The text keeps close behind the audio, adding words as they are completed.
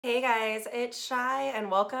Hey guys, it's Shy and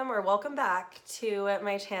welcome back to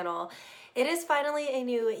my channel. It is finally a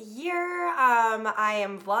new year. I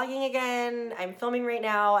am vlogging again. I'm filming right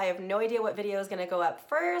now. I have no idea what video is going to go up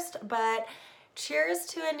first, but cheers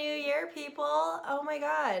to a new year, people. Oh my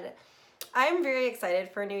God. I'm very excited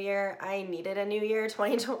for a new year. I needed a new year.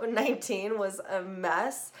 2019 was a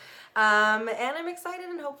mess. And I'm excited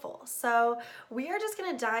and hopeful. So we are just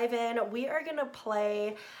gonna dive in. We are gonna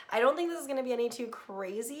play. I don't think this is gonna be any too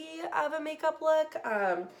crazy of a makeup look.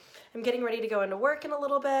 I'm getting ready to go into work in a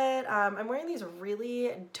little bit. I'm wearing these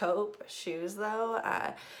really dope shoes though.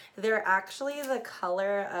 They're actually the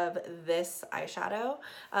color of this eyeshadow,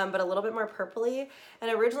 but a little bit more purpley.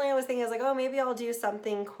 And originally I was thinking, I was like, oh, maybe I'll do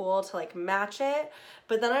something cool to like match it.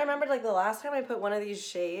 But then I remembered like the last time I put one of these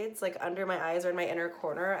shades like under my eyes or in my inner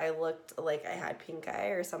corner, I looked like I had pink eye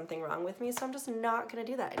or something wrong with me. So I'm just not gonna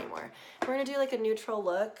do that anymore. We're gonna do like a neutral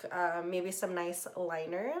look, maybe some nice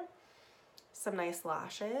liner, some nice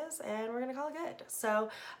lashes, and we're gonna call it good.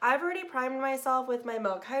 So I've already primed myself with my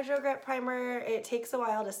Milk Hydro Grip Primer. It takes a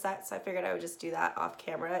while to set, so I figured I would just do that off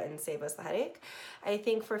camera and save us the headache. I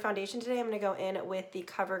think for foundation today, I'm gonna go in with the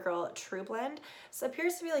CoverGirl True Blend. So it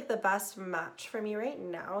appears to be like the best match for me right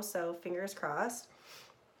now, so fingers crossed.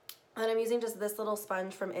 And I'm using just this little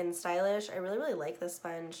sponge from InStylish. I really like this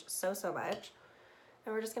sponge so much.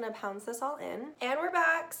 And we're just gonna pounce this all in. And we're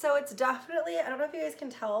back. So it's definitely, I don't know if you guys can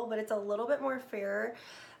tell, but it's a little bit more fair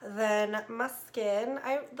than my skin.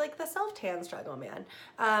 I like the self-tan struggle, man.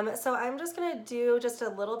 So I'm just gonna do just a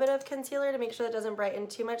little bit of concealer to make sure that doesn't brighten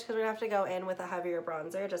too much, because we're gonna have to go in with a heavier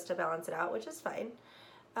bronzer just to balance it out, which is fine.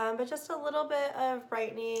 But just a little bit of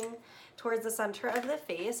brightening towards the center of the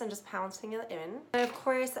face and just pouncing it in. And of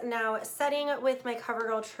course, now setting with my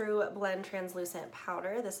CoverGirl True Blend Translucent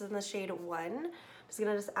Powder. This is in the shade 1. Just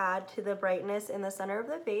gonna add to the brightness in the center of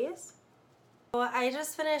the face. So I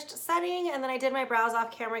just finished setting, and then I did my brows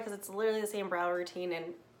off camera because it's literally the same brow routine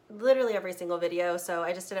in literally every single video, so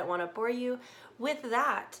I just didn't want to bore you with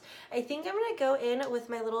that. I think I'm gonna go in with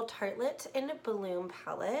my little Tartelette in Bloom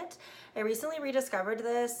palette. I recently rediscovered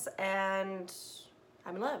this and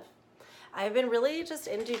I'm in love. I've been really just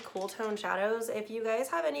into cool tone shadows. If you guys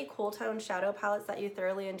have any cool tone shadow palettes that you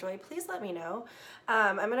thoroughly enjoy, please let me know.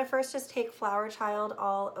 I'm gonna first just take Flower Child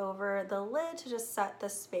all over the lid to just set the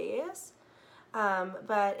space.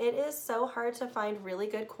 But it is so hard to find really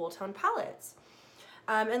good cool tone palettes.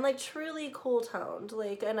 And like truly cool toned,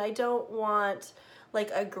 like, and I don't want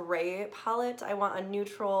like a gray palette. I want a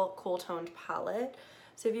neutral cool toned palette.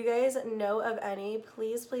 So if you guys know of any,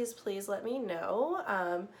 please let me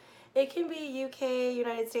know. It can be UK,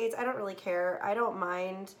 United States, I don't really care. I don't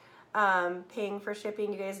mind paying for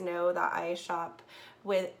shipping. You guys know that I shop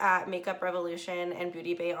at Makeup Revolution and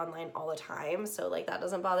Beauty Bay online all the time, so like that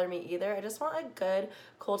doesn't bother me either. I just want a good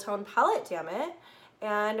cool tone palette, damn it.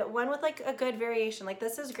 And one with like a good variation. Like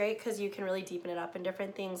this is great because you can really deepen it up in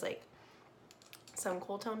different things. Like some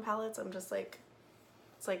cool tone palettes, I'm just like,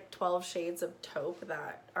 it's like 12 shades of taupe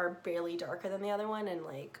that are barely darker than the other one, and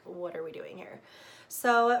like, what are we doing here?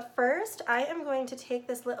 So first, I am going to take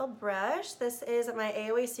this little brush. This is my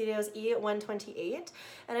AOA Studios E128,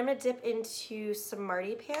 and I'm gonna dip into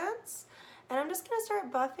Smarty Pants, and I'm just gonna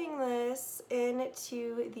start buffing this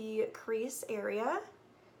into the crease area.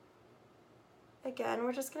 Again,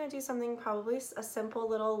 we're just gonna do something, probably a simple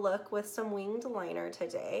little look with some winged liner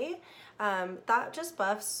today. That just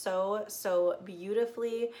buffs so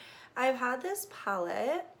beautifully. I've had this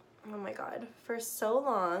palette, oh my God, for so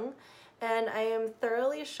long, and I am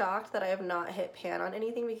thoroughly shocked that I have not hit pan on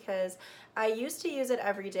anything, because I used to use it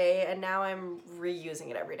every day and now I'm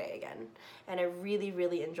reusing it every day again, and I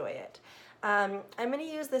really enjoy it. I'm going to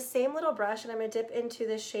use the same little brush, and I'm going to dip into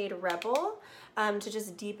the shade Rebel to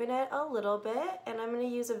just deepen it a little bit, and I'm going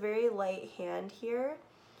to use a very light hand here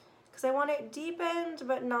because I want it deepened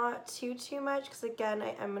but not too much, because again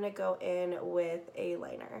I'm going to go in with a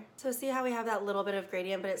liner. So see how we have that little bit of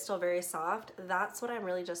gradient but it's still very soft? That's what I'm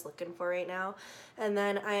really just looking for right now. And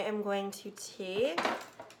then I am going to take,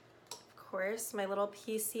 of course, my little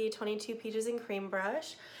PC 22 Peaches and Cream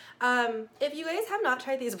brush. If you guys have not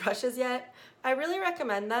tried these brushes yet, I really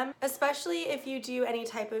recommend them, especially if you do any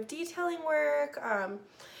type of detailing work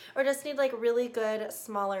or just need like really good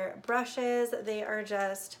smaller brushes. They are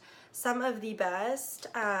just some of the best,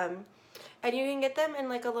 and you can get them in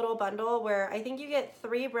like a little bundle where I think you get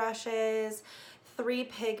 3 brushes, 3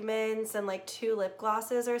 pigments, and like 2 lip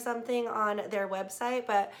glosses or something on their website.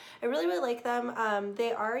 But I really like them.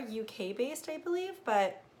 They are UK based, I believe,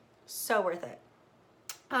 but so worth it.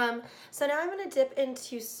 So now I'm going to dip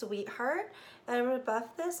into Sweetheart, and I'm going to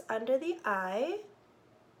buff this under the eye.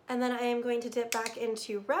 And then I am going to dip back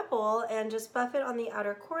into Rebel and just buff it on the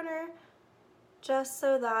outer corner, just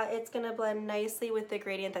so that it's gonna blend nicely with the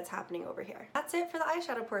gradient that's happening over here. That's it for the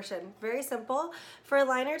eyeshadow portion. Very simple. For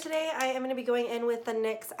liner today, I am gonna be going in with the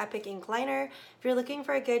NYX Epic Ink Liner. If you're looking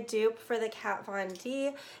for a good dupe for the Kat Von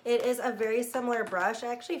D, it is a very similar brush.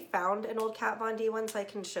 I actually found an old Kat Von D one, so I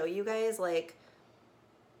can show you guys, like,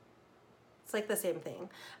 it's like the same thing.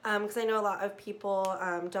 Because I know a lot of people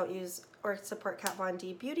don't use or support Kat Von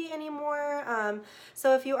D Beauty anymore.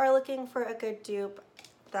 So if you are looking for a good dupe,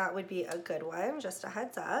 that would be a good one, just a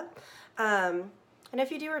heads up. And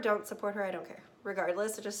if you do or don't support her, I don't care.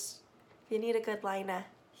 Regardless, just if you need a good liner,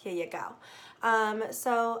 here you go.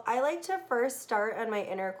 So I like to first start on my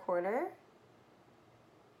inner corner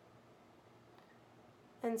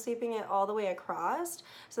and sweeping it all the way across,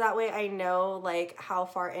 so that way I know like how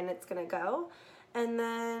far in it's gonna go. And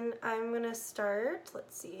then I'm gonna start,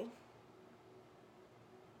 let's see.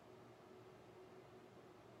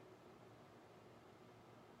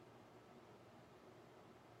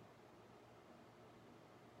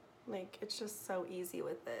 Like, it's just so easy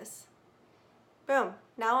with this. Boom,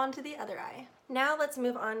 now on to the other eye. Now let's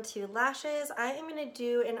move on to lashes. I am gonna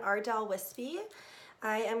do an Ardell Wispy.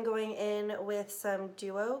 I am going in with some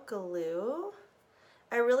Duo glue.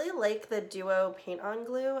 I really like the Duo paint on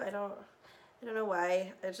glue. I don't know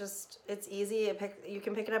why. It's easy. You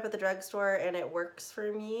can pick it up at the drugstore and it works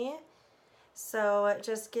for me. So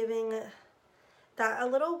just giving that a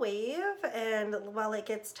little wave, and while it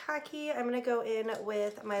gets tacky, I'm gonna go in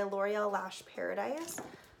with my L'Oreal Lash Paradise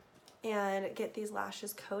and get these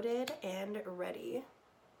lashes coated and ready.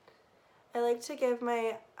 I like to give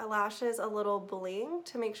my lashes a little bling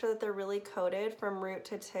to make sure that they're really coated from root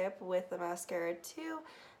to tip with the mascara too.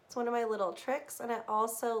 It's one of my little tricks, and it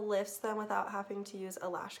also lifts them without having to use a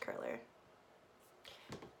lash curler.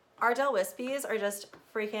 Ardell Wispies are just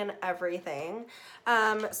freaking everything.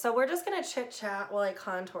 So we're just gonna chit chat while I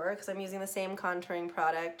contour, because I'm using the same contouring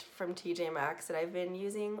product from TJ Maxx that I've been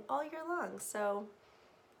using all year long. So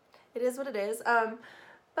it is what it is.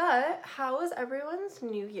 But how was everyone's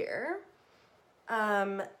new year?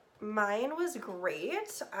 Mine was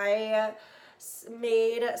great. I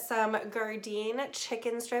made some Gardein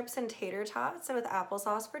chicken strips and tater tots with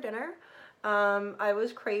applesauce for dinner. I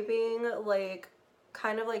was craving like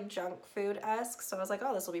kind of like junk food-esque, so I was like,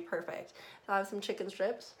 oh, this will be perfect. I'll have some chicken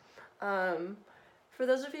strips. For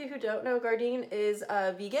those of you who don't know, Gardein is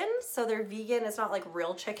vegan, so they're vegan. It's not like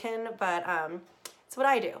real chicken, but it's what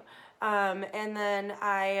I do. And then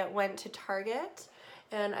I went to Target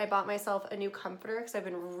and I bought myself a new comforter because I've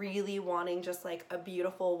been really wanting just like a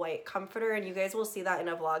beautiful white comforter, and you guys will see that in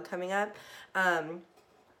a vlog coming up.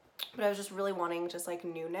 But I was just really wanting just like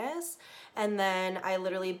newness. And then I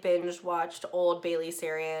literally binge watched old Bailey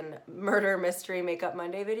Sarian Murder Mystery Makeup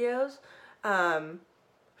Monday videos.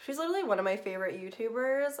 She's literally one of my favorite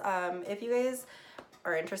YouTubers. If you guys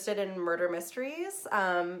are interested in murder mysteries,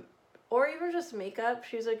 or even just makeup,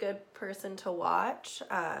 she's a good person to watch.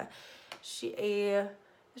 She is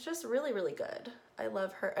just really, really good. I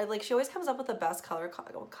love her. She always comes up with the best color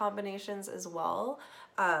combinations as well.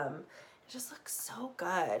 It just looks so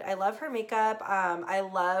good. I love her makeup. I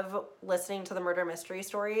love listening to the murder mystery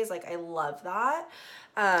stories. Like, I love that.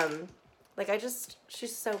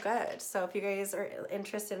 She's so good. So if you guys are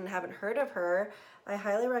interested and haven't heard of her, I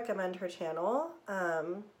highly recommend her channel.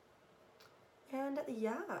 And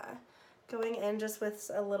yeah, going in just with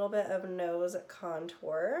a little bit of nose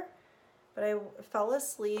contour. But I fell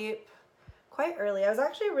asleep quite early. I was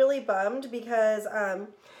actually really bummed because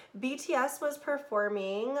BTS was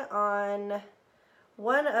performing on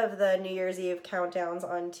one of the New Year's Eve countdowns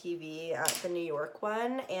on TV at the New York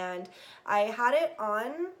one, and I had it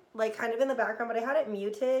on like kind of in the background, but I had it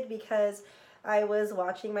muted because I was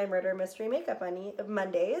watching my Murder Mystery Makeup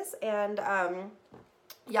Mondays, and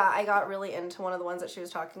yeah, I got really into one of the ones that she was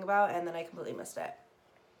talking about, and then I completely missed it.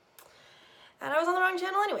 And I was on the wrong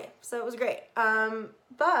channel anyway, so it was great.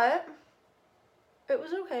 But it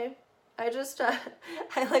was okay. I just,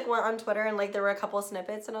 I like went on Twitter and like there were a couple of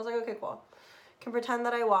snippets and I was like, okay, cool. Can pretend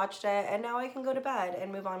that I watched it, and now I can go to bed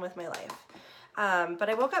and move on with my life. But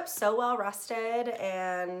I woke up so well rested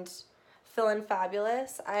and feeling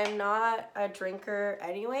fabulous. I'm not a drinker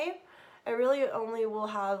anyway. I really only will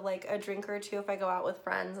have like a drink or two if I go out with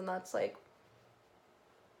friends, and that's like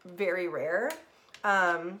very rare.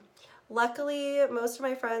 Luckily, most of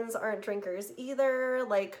my friends aren't drinkers either.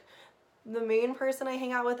 Like, the main person I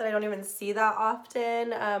hang out with that I don't even see that often,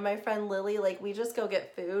 my friend Lily, like, we just go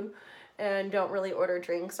get food and don't really order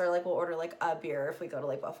drinks, or like we'll order like a beer if we go to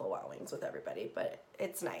like Buffalo Wild Wings with everybody, but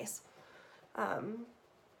it's nice.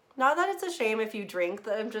 Not that it's a shame if you drink,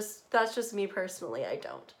 that's just me personally, I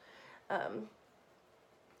don't.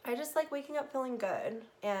 I just like waking up feeling good,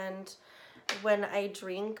 and when I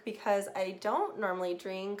drink, because I don't normally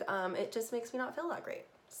drink, it just makes me not feel that great.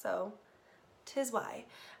 So 'tis why.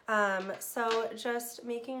 So just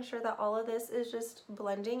making sure that all of this is just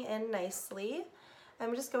blending in nicely.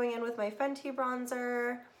 I'm just going in with my Fenty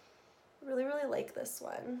bronzer. Really, really like this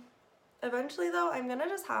one. Eventually though, I'm gonna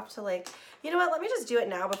just have to like, you know what, let me just do it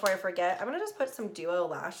now before I forget. I'm gonna just put some Duo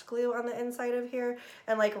lash glue on the inside of here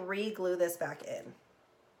and like re-glue this back in.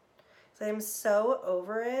 So I'm so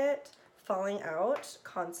over it falling out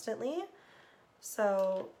constantly.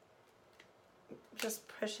 So just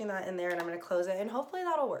pushing that in there, and I'm gonna close it, and hopefully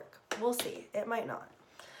that'll work. We'll see, it might not.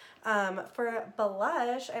 For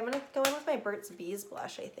blush, I'm gonna go in with my Burt's Bees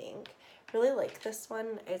blush, I think. Really like this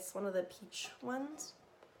one, it's one of the peach ones.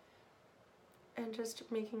 And just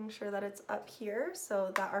making sure that it's up here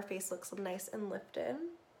so that our face looks nice and lifted.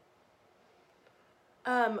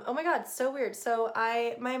 Oh my god, so weird. So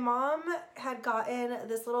my mom had gotten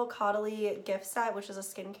this little Caudalie gift set, which is a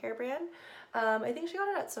skincare brand. I think she got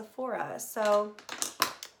it at Sephora. So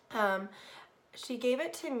she gave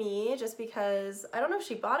it to me just because, I don't know if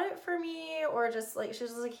she bought it for me or just like, she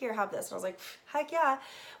was like, here, have this. And I was like, heck yeah.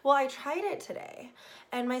 Well, I tried it today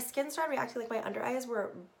and my skin started reacting, like my under eyes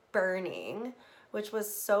were burning, which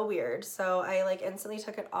was so weird. So I like instantly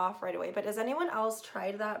took it off right away. But has anyone else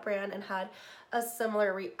tried that brand and had a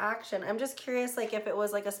similar reaction? I'm just curious, like if it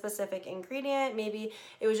was like a specific ingredient, maybe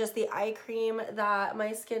it was just the eye cream that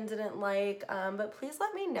my skin didn't like, but please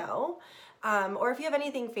let me know. Or if you have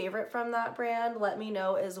anything favorite from that brand, let me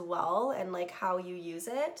know as well, and like how you use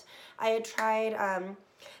it. I had tried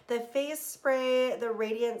the face spray, the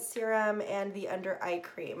radiant serum, and the under eye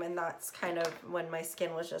cream, and that's kind of when my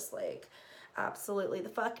skin was just like, absolutely the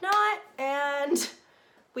fuck not, and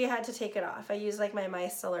we had to take it off. I used like my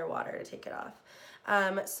micellar water to take it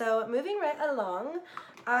off. So moving right along,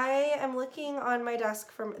 I am looking on my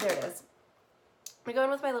desk from, there it is. I'm going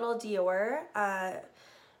with my little Dior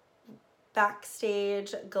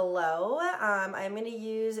Backstage Glow. I'm going to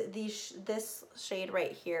use this shade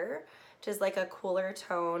right here, which is like a cooler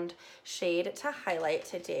toned shade to highlight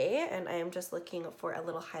today, and I am just looking for a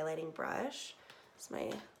little highlighting brush.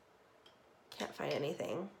 Can't find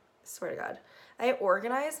anything, I swear to God. I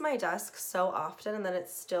organize my desk so often and then it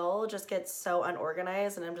still just gets so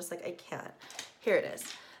unorganized and I'm just like, I can't. Here it is.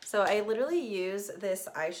 So I literally use this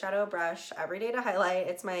eyeshadow brush every day to highlight.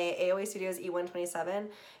 It's my AOA Studios E127.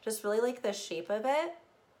 Just really like the shape of it.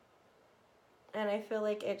 And I feel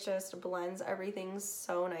like it just blends everything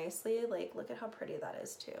so nicely. Like, look at how pretty that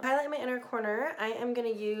is too. Highlight my inner corner, I am gonna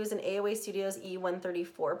use an AOA Studios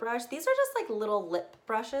E134 brush. These are just like little lip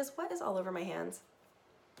brushes. What is all over my hands?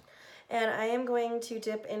 And I am going to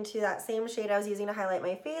dip into that same shade I was using to highlight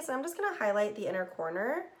my face. I'm just gonna highlight the inner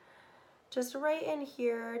corner. Just right in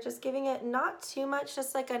here, just giving it not too much,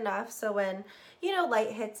 just like enough so when, you know,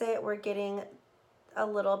 light hits it, we're getting a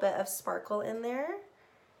little bit of sparkle in there.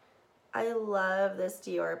 I love this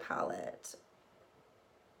Dior palette.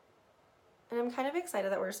 And I'm kind of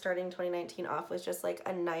excited that we're starting 2019 off with just like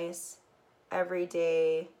a nice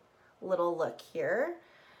everyday little look here.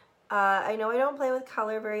 I know I don't play with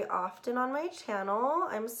color very often on my channel.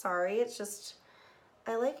 I'm sorry, it's just,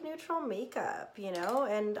 I like neutral makeup, you know,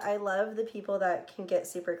 and I love the people that can get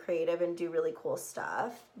super creative and do really cool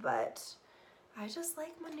stuff, but I just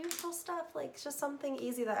like my neutral stuff, like just something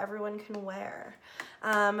easy that everyone can wear.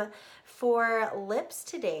 For lips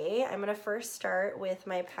today, I'm gonna first start with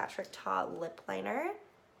my Patrick Ta lip liner.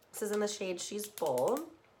 This is in the shade She's Bold.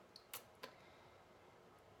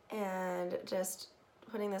 And just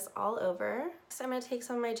putting this all over. So I'm gonna take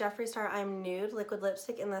some of my Jeffree Star I'm Nude liquid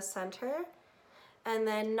lipstick in the center, and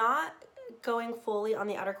then not going fully on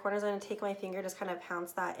the outer corners, I'm gonna take my finger, just kind of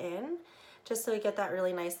pounce that in, just so we get that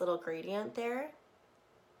really nice little gradient there.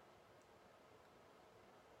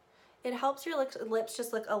 It helps your lips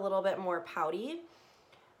just look a little bit more pouty.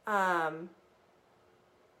 I've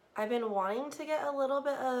been wanting to get a little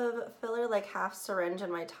bit of filler, like half syringe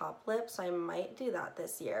in my top lip, so I might do that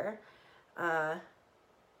this year.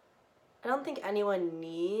 I don't think anyone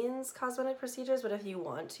needs cosmetic procedures, but if you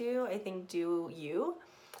want to, I think do you.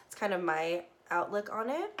 It's kind of my outlook on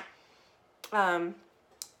it.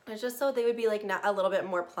 It's just so they would be like not a little bit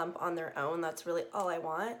more plump on their own. That's really all I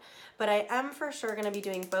want. But I am for sure going to be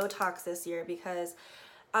doing Botox this year because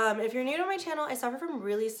if you're new to my channel, I suffer from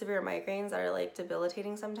really severe migraines that are like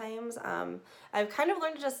debilitating sometimes. I've kind of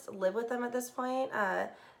learned to just live with them at this point,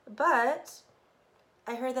 but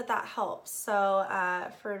I heard that that helps. So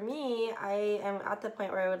for me, I am at the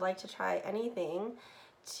point where I would like to try anything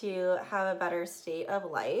to have a better state of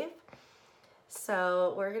life.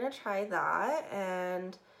 So we're gonna try that,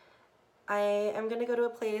 and I am gonna go to a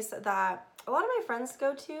place that a lot of my friends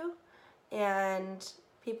go to and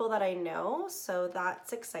people that I know, so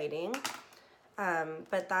that's exciting.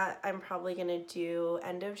 But that I'm probably gonna do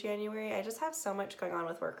end of January. I just have so much going on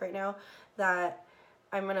with work right now that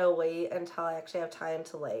I'm gonna wait until I actually have time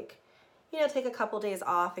to, like, you know, take a couple days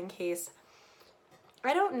off in case,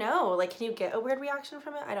 I don't know, like, can you get a weird reaction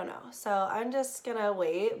from it? I don't know. So I'm just gonna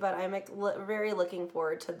wait, but I'm very looking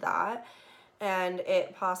forward to that and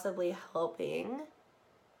it possibly helping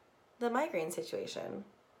the migraine situation.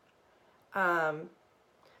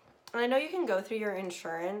 And I know you can go through your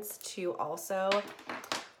insurance to also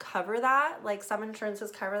cover that. Like, some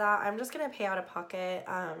insurances cover that. I'm just gonna pay out of pocket.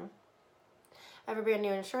 I have a brand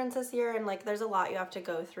new insurance this year, and like there's a lot you have to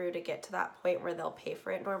go through to get to that point where they'll pay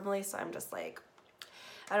for it normally. So I'm just like,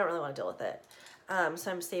 I don't really want to deal with it. So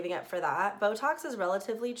I'm saving up for that. Botox is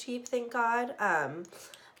relatively cheap, thank God. I'm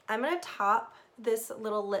gonna top this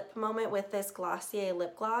little lip moment with this Glossier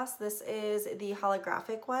lip gloss. This is the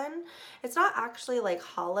holographic one. It's not actually like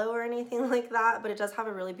hollow or anything like that, but it does have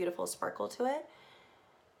a really beautiful sparkle to it.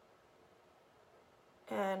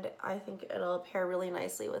 And I think it'll pair really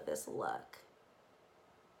nicely with this look.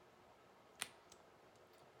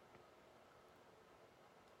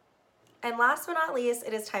 And last but not least,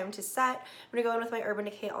 it is time to set. I'm gonna go in with my Urban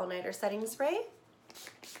Decay All Nighter Setting Spray.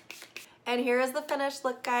 And here is the finished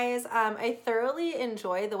look, guys. I thoroughly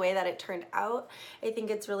enjoy the way that it turned out. I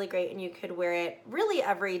think it's really great, and you could wear it really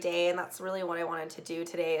every day, and that's really what I wanted to do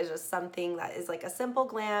today, is just something that is like a simple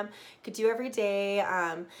glam, you could do every day.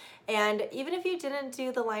 And even if you didn't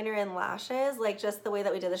do the liner and lashes, like just the way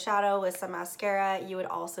that we did the shadow with some mascara, you would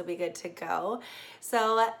also be good to go.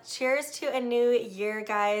 So cheers to a new year,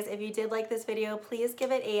 guys. If you did like this video, please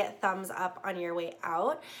give it a thumbs up on your way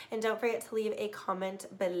out, and don't forget to leave a comment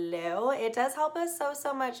below. It does help us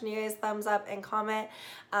so much, and you guys thumbs up and comment,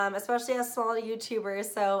 especially as small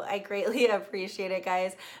YouTubers, so I greatly appreciate it,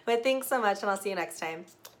 guys. But thanks so much, and I'll see you next time.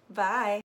 Bye.